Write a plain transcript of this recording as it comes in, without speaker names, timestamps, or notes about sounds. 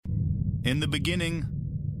In the beginning,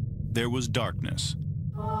 there was darkness.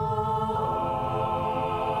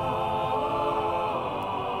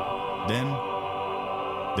 Then,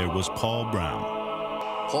 there was Paul Brown.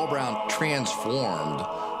 Paul Brown transformed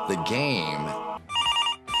the game.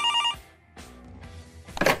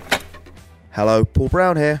 Hello, Paul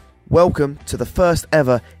Brown here. Welcome to the first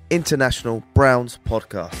ever International Browns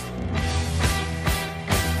podcast.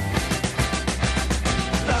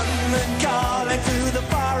 London calling to the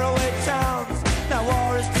faraway towns. Now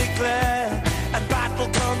war is declared and battle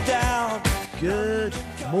come down. Good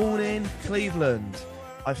morning, Cleveland.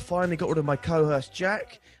 I finally got rid of my co-host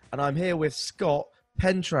Jack, and I'm here with Scott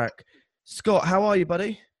Petrak. Scott, how are you,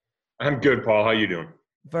 buddy? I'm good, Paul. How you doing?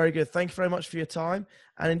 Very good. Thank you very much for your time.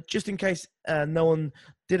 And just in case no one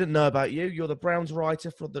didn't know about you, you're the Browns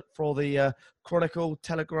writer for the Chronicle,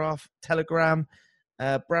 Telegram,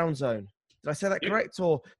 Brown Zone. Did I say that correct,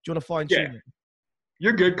 or do you want to fine-tune it?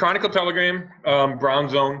 You're good. Chronicle, Telegram, Brown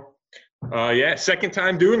Zone. Second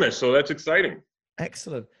time doing this, so that's exciting.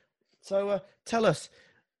 Excellent. So tell us,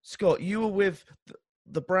 Scott, you were with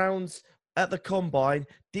the Browns at the Combine.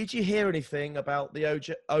 Did you hear anything about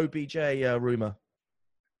the OBJ rumor?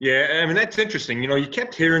 Yeah, I mean, that's interesting. You know, you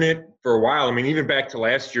kept hearing it for a while. I mean, even back to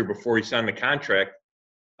last year before he signed the contract.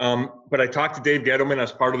 But I talked to Dave Gettleman. I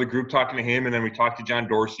was part of the group talking to him, and then we talked to John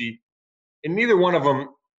Dorsey. And neither one of them,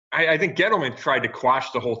 I think Gettleman tried to quash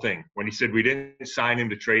the whole thing when he said we didn't sign him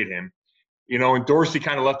to trade him. You know, and Dorsey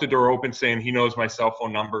kind of left the door open saying he knows my cell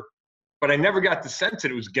phone number. But I never got the sense that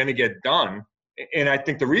it was going to get done. And I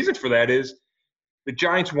think the reason for that is the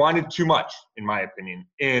Giants wanted too much, in my opinion.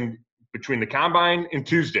 And between the Combine and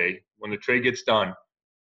Tuesday, when the trade gets done,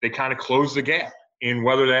 they kind of closed the gap. And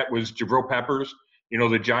whether that was Jabril Peppers, you know,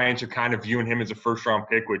 the Giants are kind of viewing him as a first-round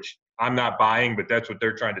pick, which I'm not buying, but that's what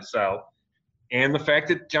they're trying to sell. And the fact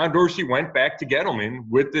that John Dorsey went back to Gettleman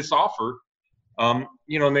with this offer,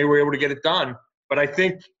 you know, and they were able to get it done. But I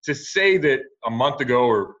think to say that a month ago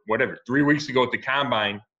or whatever, 3 weeks ago at the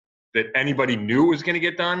Combine, that anybody knew it was going to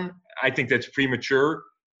get done, I think that's premature.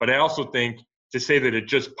 But I also think to say that it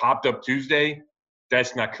just popped up Tuesday,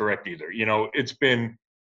 that's not correct either. You know, it's been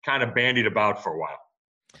kind of bandied about for a while.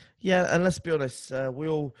 Yeah, and let's be honest, we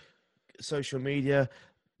all social media.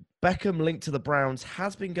 Beckham linked to the Browns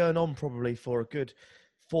has been going on probably for a good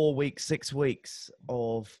 4 weeks, 6 weeks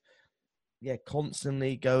of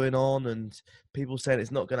constantly going on, and people saying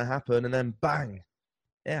it's not going to happen, and then bang,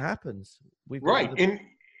 it happens. Right, and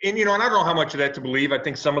you know, and I don't know how much of that to believe. I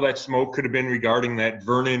think some of that smoke could have been regarding that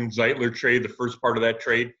Vernon Zeitler trade, the first part of that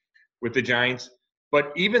trade with the Giants.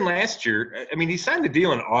 But even last year, I mean, he signed the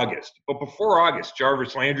deal in August. But before August,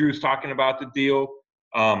 Jarvis Landry was talking about the deal.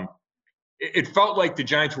 It felt like the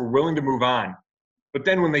Giants were willing to move on. But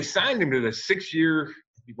then when they signed him to the 6-year,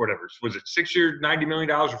 whatever, was it 6-year, $90 million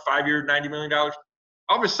or 5-year, $90 million? All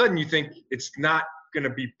of a sudden you think it's not going to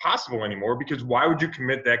be possible anymore, because why would you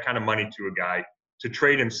commit that kind of money to a guy to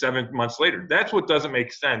trade him 7 months later? That's what doesn't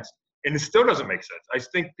make sense. And it still doesn't make sense. I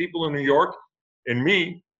think people in New York and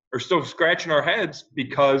me are still scratching our heads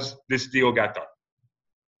because this deal got done.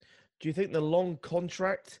 Do you think the long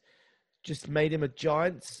contract just made him a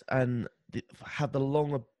Giants and had the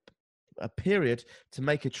longer a period to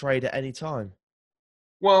make a trade at any time?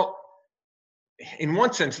 Well, in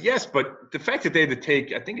one sense, yes, but the fact that they had to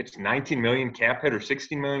take, I think it's 19 million cap hit or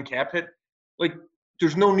 16 million cap hit, like,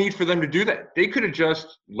 there's no need for them to do that. They could have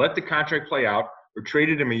just let the contract play out or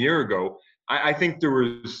traded him a year ago. I think there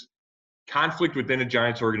was conflict within the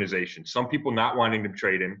Giants organization. Some people not wanting to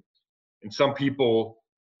trade him, and some people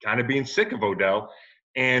kind of being sick of Odell.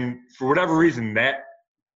 And for whatever reason, that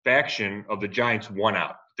faction of the Giants won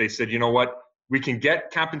out. They said, you know what, we can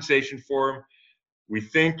get compensation for him. We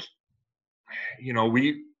think, you know,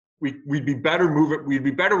 we'd be better we'd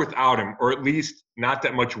be better without him, or at least not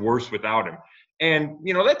that much worse without him. And,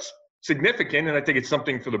 you know, that's significant, and I think it's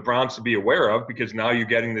something for the Browns to be aware of, because now you're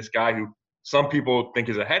getting this guy who some people think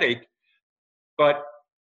is a headache. But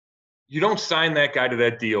you don't sign that guy to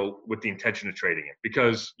that deal with the intention of trading him,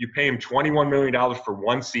 because you pay him $21 million for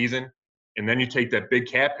one season, and then you take that big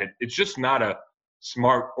cap hit. It's just not a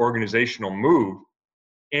smart organizational move.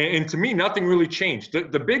 And to me, nothing really changed.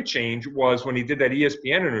 The big change was when he did that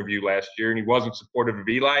ESPN interview last year and he wasn't supportive of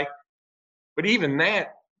Eli. But even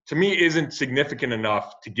that, to me, isn't significant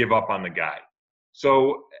enough to give up on the guy.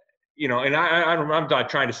 So, you know, and I'm not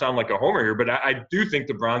trying to sound like a homer here, but I do think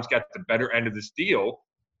the Browns got the better end of this deal,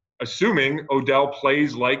 assuming Odell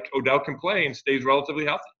plays like Odell can play and stays relatively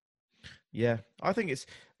healthy. Yeah, I think it's,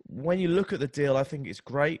 when you look at the deal, I think it's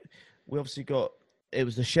great. We obviously it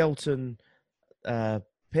was the Shelton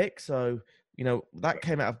pick, so, you know, that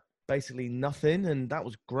came out of basically nothing, and that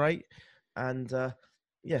was great. and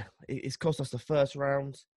it's cost us the first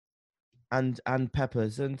round and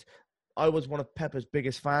Peppers. And I was one of Pepper's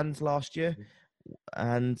biggest fans last year,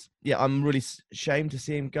 and I'm really ashamed to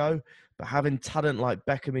see him go. But having talent like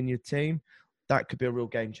Beckham in your team, that could be a real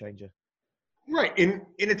game changer. Right, and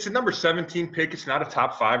it's a number 17 pick. It's not a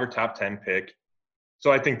top 5 or top 10 pick.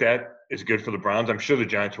 So I think that is good for the Browns. I'm sure the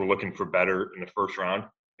Giants were looking for better in the first round.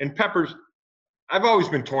 And Peppers, I've always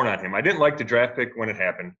been torn on him. I didn't like the draft pick when it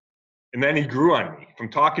happened. And then he grew on me from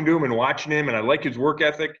talking to him and watching him, and I like his work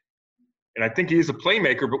ethic. And I think he is a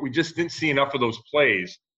playmaker, but we just didn't see enough of those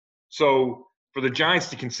plays. So for the Giants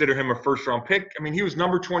to consider him a first-round pick, I mean, he was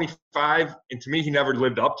number 25, and to me, he never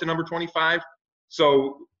lived up to number 25.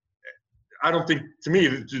 So I don't think, to me,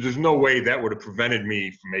 there's no way that would have prevented me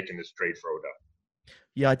from making this trade for Odell.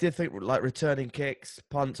 Yeah, I did think, like, returning kicks,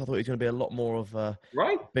 punts, I thought he was going to be a lot more of a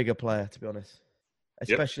bigger player, to be honest.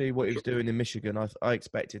 Especially what he was doing in Michigan. I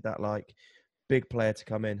expected that, like, big player to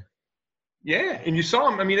come in. Yeah, and you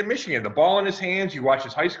saw him, I mean, at Michigan, the ball in his hands, you watch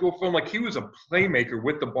his high school film, like he was a playmaker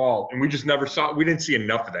with the ball, and we just never saw – we didn't see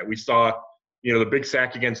enough of that. We saw, the big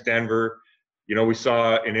sack against Denver. We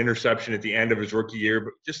saw an interception at the end of his rookie year,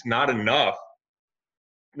 but just not enough.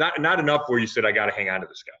 Not enough where you said, I got to hang on to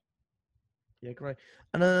this guy. Yeah, great.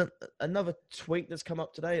 And another tweet that's come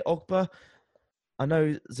up today, Ogba. I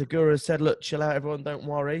know Zagura said, look, chill out, everyone, don't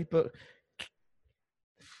worry. But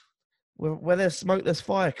where there's smoke, there's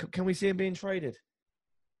fire. Can we see him being traded?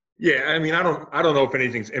 Yeah, I mean, I don't know if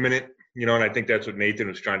anything's imminent, and I think that's what Nathan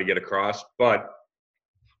was trying to get across. But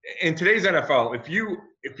in today's NFL, if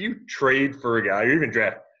you trade for a guy or even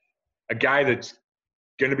draft a guy that's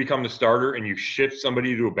going to become the starter and you shift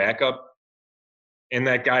somebody to a backup and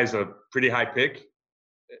that guy's a pretty high pick,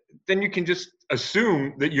 then you can just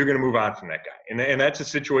assume that you're going to move on from that guy. And that's a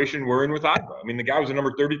situation we're in with Ogba. I mean, the guy was a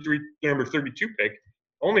number 32 pick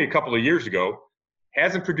only a couple of years ago,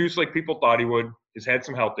 hasn't produced like people thought he would, has had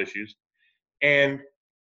some health issues. And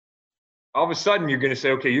all of a sudden you're going to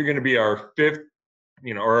say, okay, you're going to be our fifth,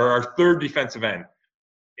 or our third defensive end.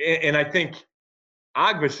 And I think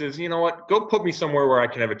Ogba says, you know what, go put me somewhere where I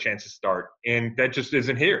can have a chance to start. And that just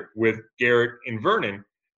isn't here with Garrett and Vernon.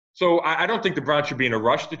 So I don't think the Browns should be in a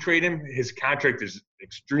rush to trade him. His contract is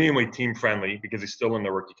extremely team-friendly because he's still in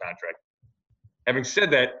the rookie contract. Having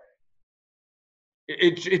said that,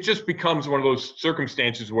 it just becomes one of those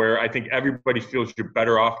circumstances where I think everybody feels you're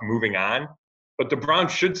better off moving on. But the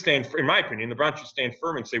Browns should stand, in my opinion, the Browns should stand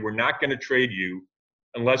firm and say, we're not going to trade you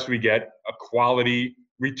unless we get a quality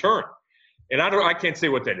return. And I can't say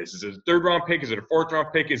what that is. Is it a third-round pick? Is it a fourth-round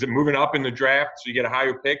pick? Is it moving up in the draft so you get a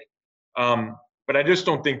higher pick? But I just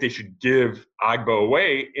don't think they should give Ogba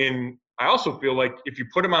away. And I also feel like if you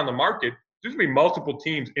put him on the market, there's going to be multiple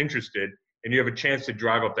teams interested, and you have a chance to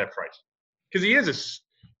drive up that price. Because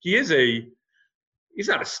he's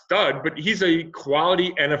not a stud, but he's a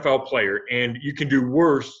quality NFL player, and you can do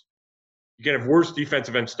worse. You can have worse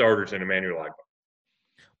defensive end starters than Emmanuel Ogba.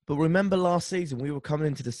 But remember last season, we were coming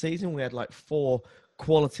into the season, we had like 4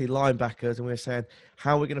 quality linebackers, and we were saying,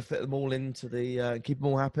 how are we going to fit them all into keep them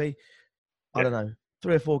all happy? I don't know.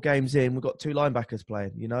 3 or 4 games in, we've got 2 linebackers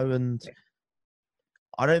playing, and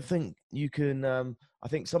I don't think you can. I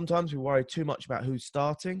think sometimes we worry too much about who's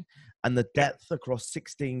starting, and the depth across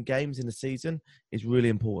 16 games in the season is really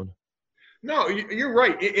important. No, you're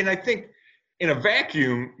right. And I think in a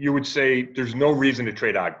vacuum, you would say there's no reason to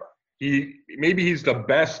trade Ogba. Maybe he's the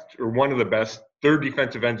best or one of the best third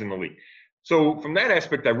defensive ends in the league. So from that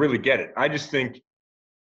aspect, I really get it. I just think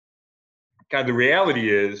kind of the reality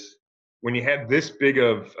is when you have this big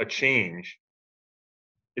of a change,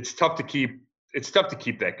 it's tough to keep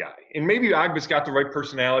that guy. And maybe Ogba's got the right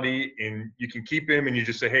personality and you can keep him and you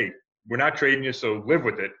just say, hey, we're not trading you, so live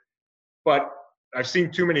with it. But I've seen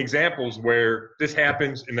too many examples where this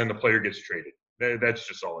happens and then the player gets traded. That's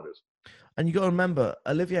just all it is. And you got to remember,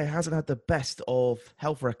 Olivier hasn't had the best of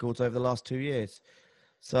health records over the last 2 years.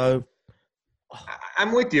 So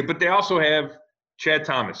I'm with you, but they also have Chad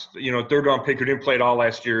Thomas, third-round pick who didn't play at all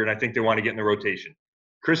last year, and I think they want to get in the rotation.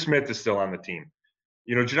 Chris Smith is still on the team.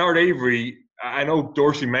 Jannard Avery, I know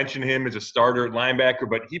Dorsey mentioned him as a starter at linebacker,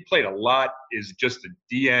 but he played a lot as just a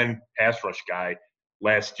DN pass rush guy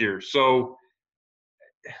last year. So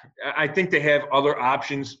I think they have other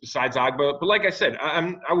options besides Ogba. But like I said,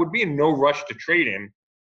 I would be in no rush to trade him.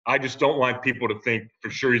 I just don't want people to think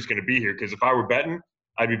for sure he's going to be here, because if I were betting,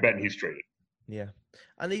 I'd be betting he's traded. Yeah.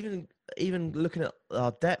 And even looking at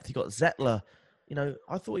our depth, you got Zettler.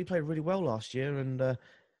 I thought he played really well last year, and a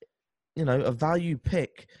value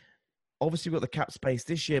pick. Obviously, we've got the cap space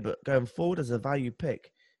this year, but going forward as a value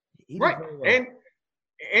pick. Right. Well.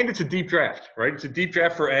 And it's a deep draft, right? It's a deep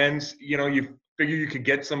draft for ends. You know, you figure you could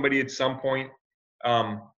get somebody at some point.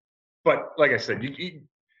 But like I said,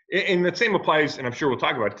 and the same applies, and I'm sure we'll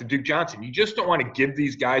talk about it, to Duke Johnson. You just don't want to give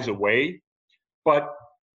these guys away, but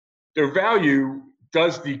their value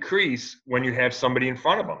does decrease when you have somebody in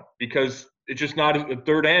front of them because it's just not a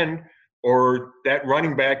third end or that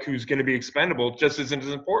running back who's going to be expendable just isn't as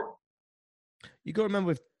important. You got to remember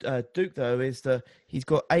with Duke, though, is that he's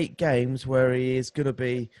got 8 games where he is going to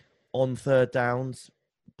be on third downs,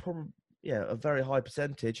 probably, a very high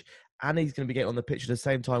percentage, and he's going to be getting on the pitch at the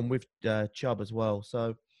same time with Chubb as well.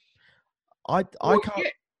 So I can't. Yeah.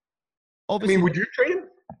 Obviously, I mean, would you trade him?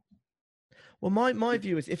 Well, my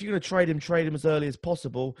view is if you're going to trade him as early as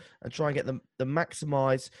possible and try and get the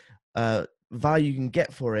maximize value you can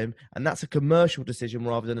get for him, and that's a commercial decision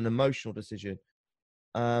rather than an emotional decision.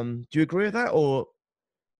 Do you agree with that, or?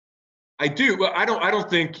 I do. Well, I don't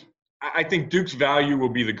think. I think Duke's value will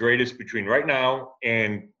be the greatest between right now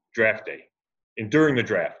and draft day, and during the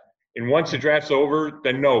draft. And once the draft's over,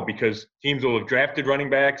 then no, because teams will have drafted running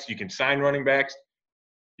backs. You can sign running backs.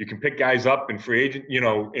 You can pick guys up in free agent,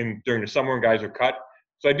 during the summer when guys are cut.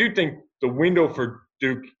 So I do think the window for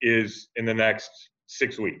Duke is in the next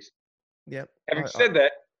 6 weeks. Yep. Having said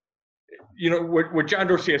that, what John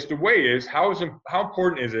Dorsey has to weigh is how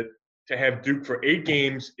important is it to have Duke for 8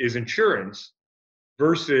 games is insurance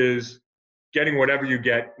versus getting whatever you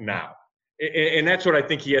get now. And that's what I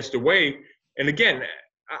think he has to weigh. And again,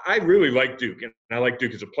 I really like Duke, and I like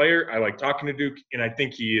Duke as a player. I like talking to Duke, and I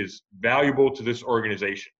think he is valuable to this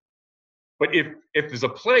organization. But if as a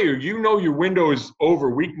player, your window is over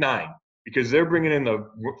week 9 because they're bringing in the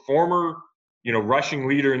former, rushing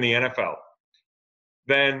leader in the NFL,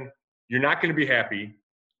 then you're not going to be happy.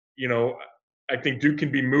 I think Duke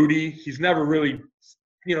can be moody. He's never really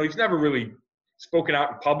spoken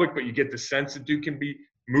out in public, but you get the sense that Duke can be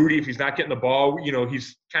moody if he's not getting the ball.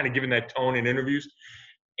 He's kind of given that tone in interviews.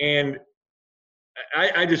 And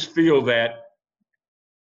I just feel that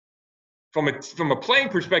from a playing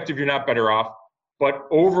perspective, you're not better off. But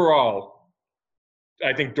overall,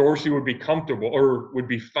 I think Dorsey would be comfortable or would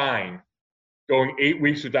be fine going 8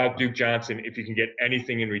 weeks without Duke Johnson if you can get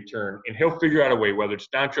anything in return. And he'll figure out a way, whether it's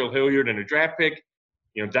Dontrell Hilliard and a draft pick,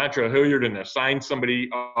 Dontrell Hilliard and assign somebody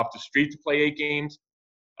off the street to play 8 games.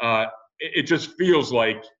 It just feels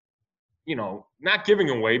like, not giving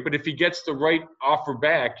away, but if he gets the right offer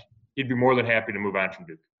back, he'd be more than happy to move on from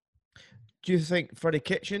Duke. Do you think Freddie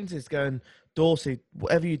Kitchens is going, Dorsey,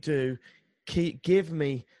 whatever you do, give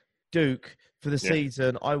me Duke for the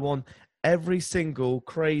season. I want every single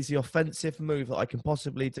crazy offensive move that I can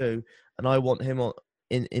possibly do, and I want him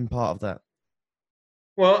in part of that.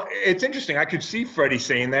 Well, it's interesting. I could see Freddie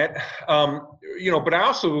saying that, but I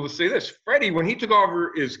also will say this. Freddie, when he took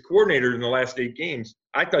over as coordinator in the last 8 games,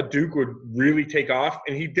 I thought Duke would really take off,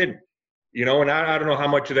 and he didn't. And I don't know how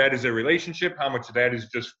much of that is a relationship, how much of that is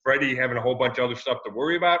just Freddie having a whole bunch of other stuff to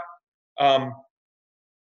worry about.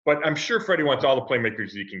 But I'm sure Freddie wants all the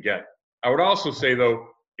playmakers he can get. I would also say, though,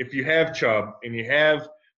 if you have Chubb and you have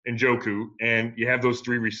Njoku and you have those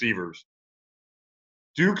 3 receivers,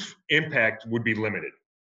 Duke's impact would be limited,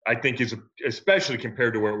 I think, especially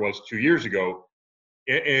compared to where it was 2 years ago.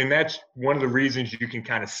 And that's one of the reasons you can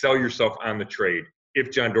kind of sell yourself on the trade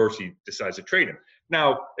if John Dorsey decides to trade him.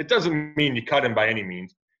 Now, it doesn't mean you cut him by any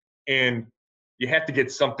means, and you have to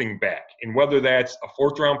get something back. And whether that's a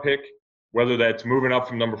 4th-round pick, whether that's moving up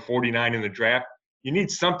from number 49 in the draft, you need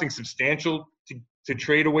something substantial to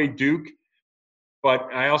trade away Duke. But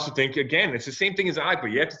I also think, again, it's the same thing as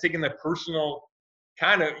Agba. You have to take in that personal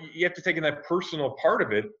part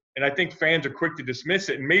of it. And I think fans are quick to dismiss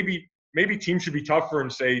it. And maybe teams should be tougher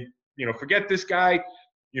and say, forget this guy,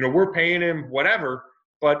 we're paying him, whatever.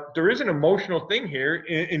 But there is an emotional thing here.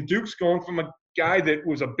 And Duke's going from a guy that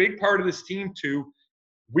was a big part of this team to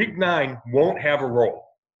week 9 won't have a role.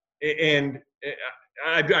 And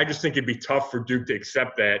I just think it'd be tough for Duke to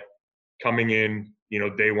accept that coming in,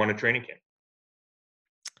 day 1 of training camp.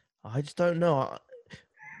 I just don't know.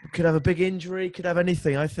 Could have a big injury, could have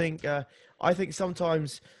anything. I think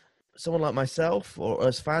sometimes someone like myself or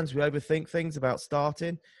as fans, we overthink things about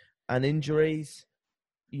starting and injuries.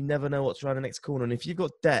 You never know what's around the next corner. And if you've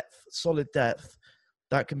got depth, solid depth,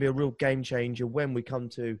 that can be a real game changer when we come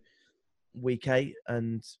to week 8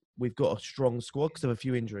 and we've got a strong squad because of a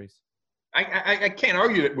few injuries. I can't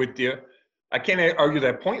argue that with you. I can't argue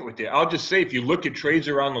that point with you. I'll just say, if you look at trades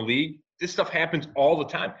around the league, this stuff happens all the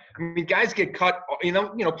time. I mean, guys get cut.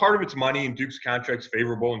 Part of it's money, and Duke's contract's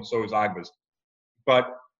favorable, and so is Agba's.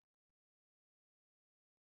 But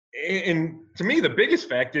and to me, the biggest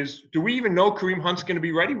fact is, do we even know Kareem Hunt's going to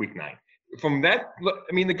be ready week 9? from that,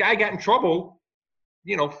 I mean, the guy got in trouble,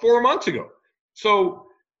 4 months ago. So,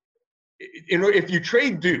 if you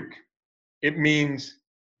trade Duke, it means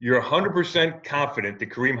you're 100% confident that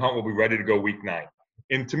Kareem Hunt will be ready to go week 9.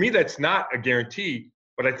 And to me, that's not a guarantee,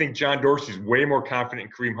 but I think John Dorsey's way more confident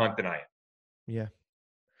in Kareem Hunt than I am. Yeah.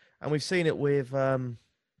 And we've seen it with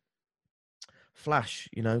Flash,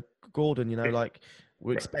 Gordon, like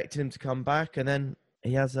we're expecting him to come back and then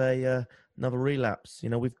he has another relapse.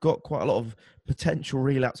 We've got quite a lot of potential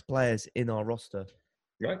relapse players in our roster.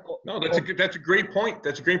 Right. No, that's a great point.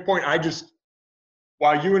 That's a great point.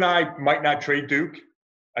 While you and I might not trade Duke,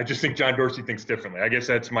 I just think John Dorsey thinks differently. I guess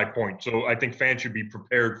that's my point. So I think fans should be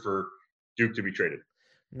prepared for Duke to be traded.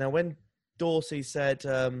 Now, when Dorsey said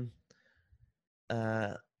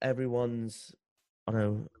everyone's, I don't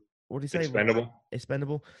know, what did he say?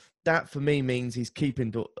 Expendable. That for me means he's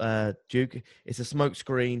keeping Duke. It's a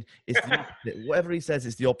smokescreen. It's the opposite. Whatever he says,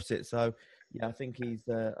 it's the opposite. So yeah, I think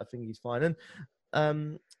he's fine.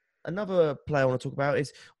 And another player I want to talk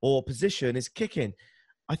about position is kicking.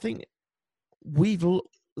 I think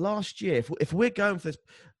last year, if we're going for this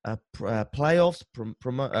playoffs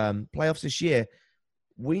this year,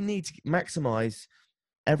 we need to maximize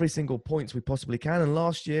every single points we possibly can. And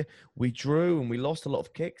last year we drew and we lost a lot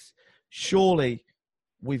of kicks. Surely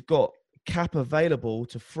we've got cap available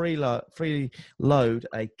to free load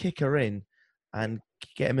a kicker in and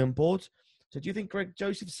get him on board. So do you think Greg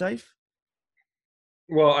Joseph's safe?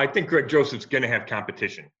 Well, I think Greg Joseph's going to have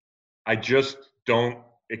competition. I just don't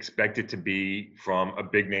expect it to be from a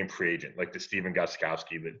big name free agent like the Steven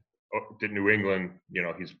Gostkowski that New England,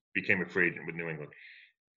 he's became a free agent with New England.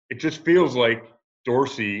 It just feels like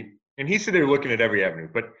Dorsey, and he said they're looking at every avenue,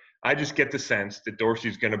 but I just get the sense that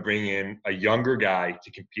Dorsey's going to bring in a younger guy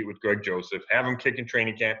to compete with Greg Joseph, have him kick in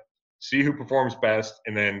training camp, see who performs best,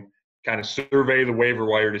 and then kind of survey the waiver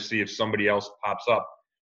wire to see if somebody else pops up.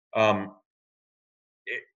 And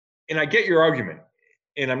I get your argument,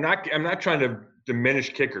 and I'm not trying to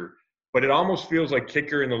diminish kicker, but it almost feels like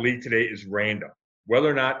kicker in the league today is random. Whether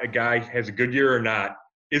or not a guy has a good year or not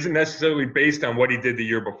isn't necessarily based on what he did the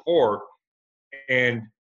year before. And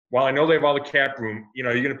while I know they have all the cap room,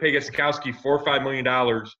 you're going to pay Gostkowski $4 or $5 million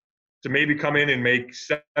to maybe come in and make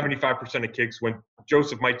 75% of kicks when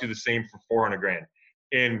Joseph might do the same for $400,000.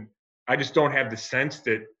 And I just don't have the sense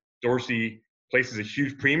that Dorsey places a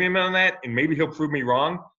huge premium on that, and maybe he'll prove me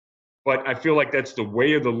wrong. But I feel like that's the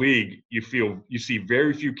way of the league. You see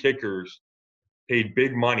very few kickers paid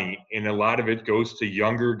big money, and a lot of it goes to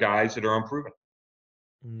younger guys that are unproven.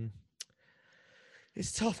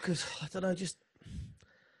 It's tough because I don't know, just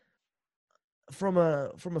from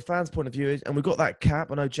a fan's point of view, and we've got that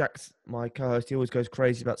cap. I know Jack's my co-host; he always goes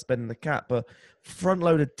crazy about spending the cap, but front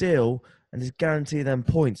load a deal and just guarantee them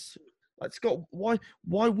points. Like Scott, why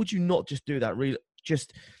would you not just do that? Really,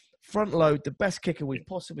 just front load the best kicker we've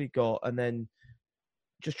possibly got, and then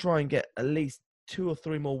just try and get at least 2 or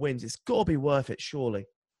 3 more wins. It's got to be worth it, surely.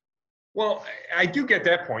 Well, I do get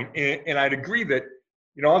that point, and I'd agree that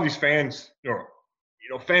all these fans,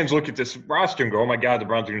 fans look at this roster and go, "Oh my God, the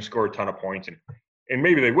Browns are going to score a ton of points," and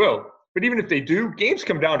maybe they will. But even if they do, games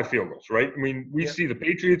come down to field goals, right? I mean, we see the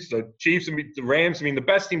Patriots, the Chiefs, and the Rams. I mean, the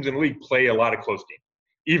best teams in the league play a lot of close games.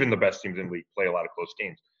 Even the best teams in the league play a lot of close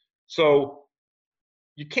games. So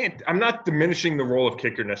you can't. I'm not diminishing the role of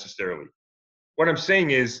kicker necessarily. What I'm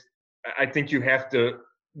saying is, I think you have to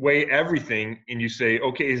weigh everything, and you say,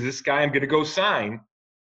 okay, is this guy I'm going to go sign?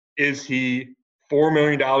 Is he $4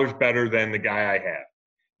 million better than the guy I have?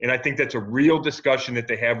 And I think that's a real discussion that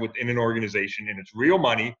they have within an organization, and it's real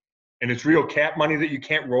money, and it's real cap money that you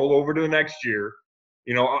can't roll over to the next year.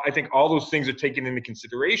 I think all those things are taken into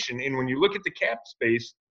consideration. And when you look at the cap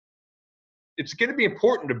space, it's going to be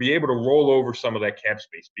important to be able to roll over some of that cap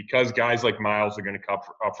space because guys like Miles are going to come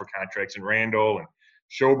up for contracts, and Randall and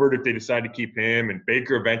Schobert if they decide to keep him, and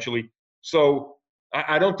Baker eventually. So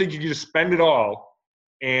I don't think you can just spend it all.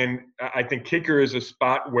 And I think kicker is a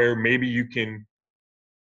spot where maybe you can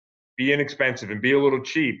be inexpensive and be a little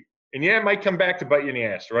cheap. And yeah, it might come back to bite you in the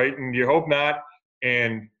ass, right? And you hope not.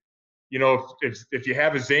 And if you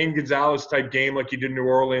have a Zane Gonzalez type game like you did in New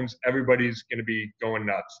Orleans, everybody's going to be going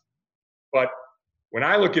nuts. But when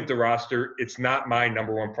I look at the roster, it's not my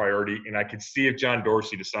number one priority, and I could see if John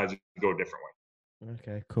Dorsey decides to go a different way.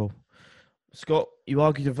 Okay, cool. Scott, you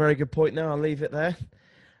argued a very good point now. I'll leave it there.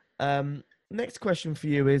 Next question for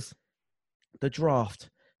you is the draft.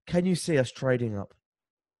 Can you see us trading up?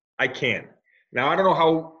 I can. Now, I don't know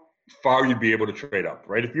how far you'd be able to trade up,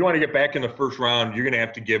 right? If you want to get back in the first round, you're going to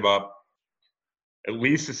have to give up at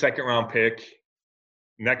least a second-round pick,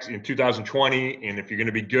 next in 2020. And if you're going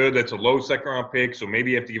to be good, that's a low second round pick. So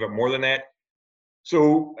maybe you have to give up more than that.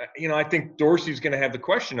 So, I think Dorsey's going to have the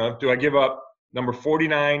question of, do I give up number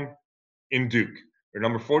 49 in Duke or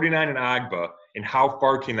number 49 in Agba? And how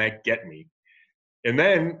far can that get me? And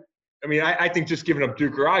then, I think just giving up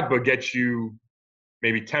Duke or Agba gets you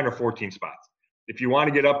maybe 10 or 14 spots. If you want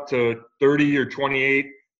to get up to 30 or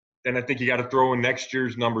 28, then I think you got to throw in next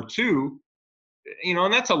year's number 2,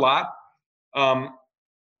 and that's a lot.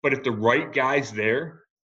 But if the right guy's there,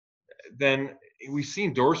 then we've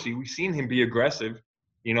seen Dorsey. We've seen him be aggressive.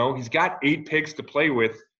 He's got 8 picks to play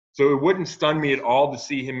with. So it wouldn't stun me at all to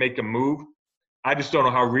see him make a move. I just don't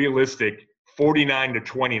know how realistic 49 to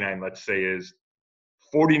 29, let's say, is.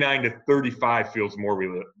 49 to 35 feels more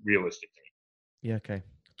realistic to me. Yeah, okay.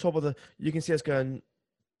 You can see us going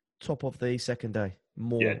top of the second day.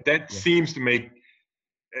 More. Yeah, that seems to make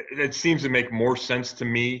more sense to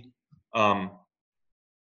me.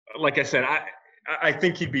 Like I said, I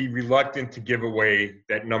think he'd be reluctant to give away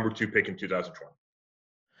that number 2 pick in 2020.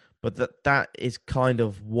 But that is kind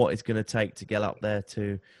of what it's going to take to get up there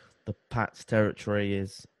to the Pats territory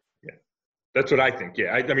is. Yeah, that's what I think.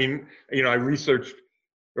 Yeah, I researched,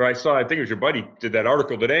 or I saw, I think it was your buddy did that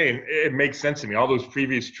article today, and it makes sense to me. All those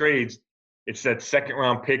previous trades, it's that second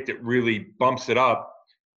round pick that really bumps it up.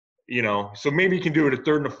 So maybe you can do it a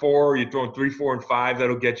 3rd and a 4. You throw in 3, 4, and 5.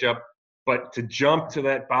 That'll get you up. But to jump to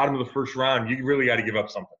that bottom of the first round, you really got to give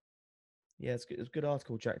up something. Yeah, it's a good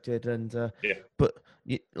article Jack did, and yeah. But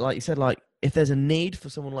like you said, if there's a need for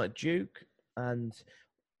someone like Duke, and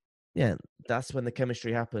that's when the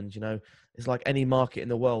chemistry happens. It's like any market in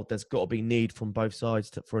the world. There's got to be need from both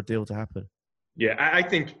sides for a deal to happen. Yeah, I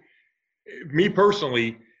think, me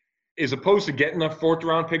personally, as opposed to getting a 4th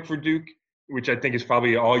round pick for Duke, which I think is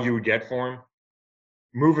probably all you would get for him,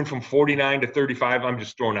 moving from 49 to 35, I'm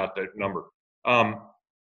just throwing out that number.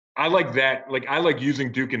 I like that. I like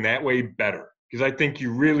using Duke in that way better, because I think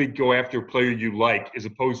you really go after a player you like, as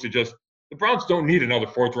opposed to just the Browns don't need another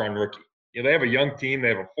 4th round rookie. They have a young team. They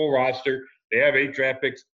have a full roster. They have 8 draft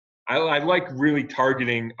picks. I like really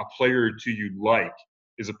targeting a player or 2 you like,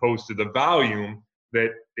 as opposed to the volume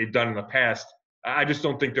that they've done in the past. I just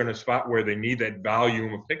don't think they're in a spot where they need that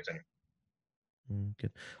volume of picks anymore.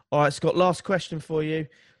 Good. All right, Scott, last question for you.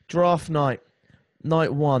 Draft night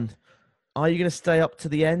 1. Are you going to stay up to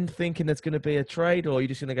the end thinking there's going to be a trade, or are you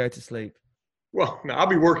just going to go to sleep? Well, no, I'll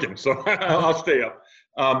be working, so I'll stay up.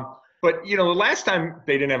 But, the last time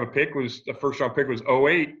they didn't have a pick was the first round pick was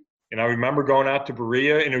 2008. And I remember going out to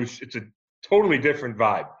Berea, and it's a totally different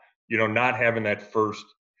vibe, not having that first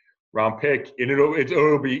round pick. And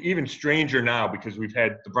it'll be even stranger now, because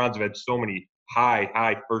the Browns have had so many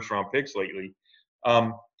high first round picks lately.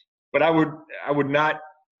 But I would not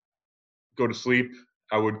go to sleep.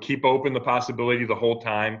 I would keep open the possibility the whole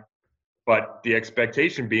time, but the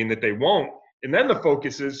expectation being that they won't. And then the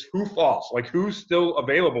focus is who falls, who's still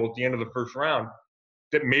available at the end of the first round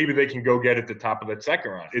that maybe they can go get at the top of that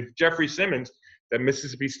second round. If Jeffrey Simmons, that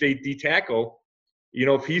Mississippi State D tackle,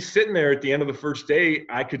 if he's sitting there at the end of the first day,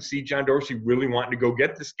 I could see John Dorsey really wanting to go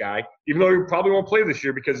get this guy, even though he probably won't play this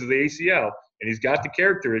year because of the ACL and he's got the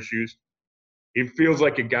character issues. It feels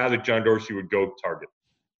like a guy that John Dorsey would go target.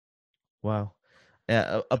 Wow.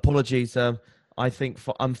 Yeah, apologies. I think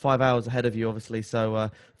I'm 5 hours ahead of you, obviously. So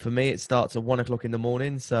for me, it starts at 1 o'clock in the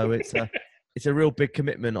morning. So it's a real big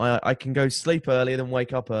commitment. I can go sleep early and then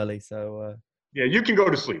wake up early. So yeah, you can go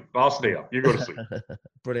to sleep. I'll stay up. You go to sleep.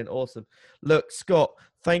 Brilliant. Awesome. Look, Scott,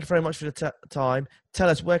 thank you very much for the time. Tell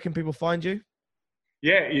us, where can people find you?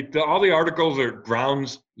 Yeah, all the articles are at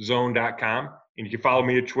brownszone.com. And you can follow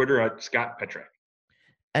me at Twitter at Scott Petrak.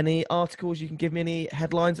 Any articles you can give me, any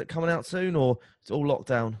headlines that are coming out soon, or it's all locked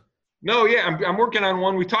down? No, yeah, I'm working on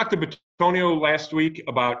one. We talked to Batonio last week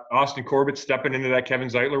about Austin Corbett stepping into that Kevin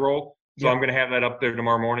Zeitler role. So I'm going to have that up there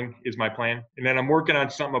tomorrow morning is my plan. And then I'm working on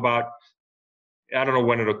something about, I don't know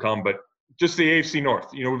when it'll come, but just the AFC North.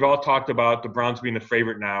 We've all talked about the Browns being the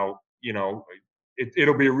favorite now.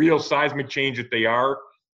 It'll be a real seismic change if they are.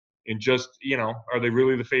 And just, are they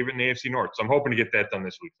really the favorite in the AFC North? So I'm hoping to get that done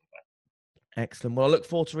this week. Excellent. Well, I look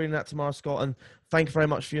forward to reading that tomorrow, Scott, and thank you very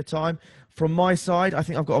much for your time. From my side, I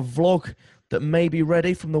think I've got a vlog that may be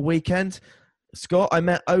ready from the weekend. Scott, I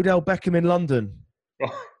met Odell Beckham in London.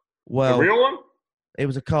 Well, the real one? It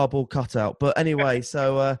was a cardboard cutout. But anyway,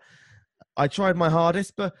 so I tried my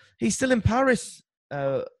hardest, but he's still in Paris,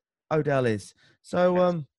 Odell is.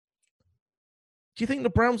 So do you think the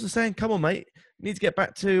Browns are saying, come on, mate, you need to get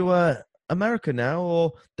back to America now,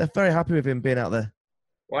 or they're very happy with him being out there?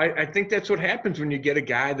 Well, I think that's what happens when you get a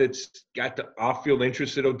guy that's got the off-field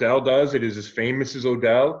interest that Odell does. It is as famous as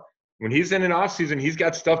Odell. when he's in an off season, he's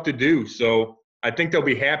got stuff to do. So I think they'll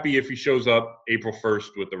be happy if he shows up April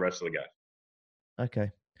 1st with the rest of the guys.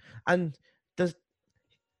 Okay. And does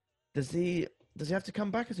he have to come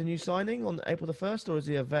back as a new signing on April the 1st, or is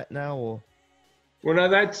he a vet now? Or Well, now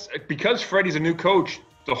that's because Freddie's a new coach.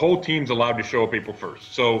 The whole team's allowed to show up April 1st.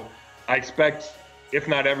 So I expect, if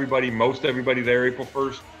not everybody, most everybody there April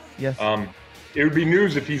 1st. yes. It would be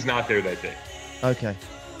news if he's not there that day. Okay.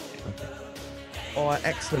 All right,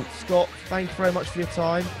 excellent. Scott, thank you very much for your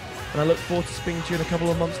time, and I look forward to speaking to you in a couple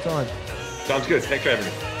of months' time. Sounds good. Thanks for having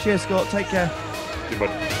me. Cheers, Scott. Take care. Good,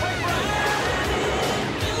 buddy.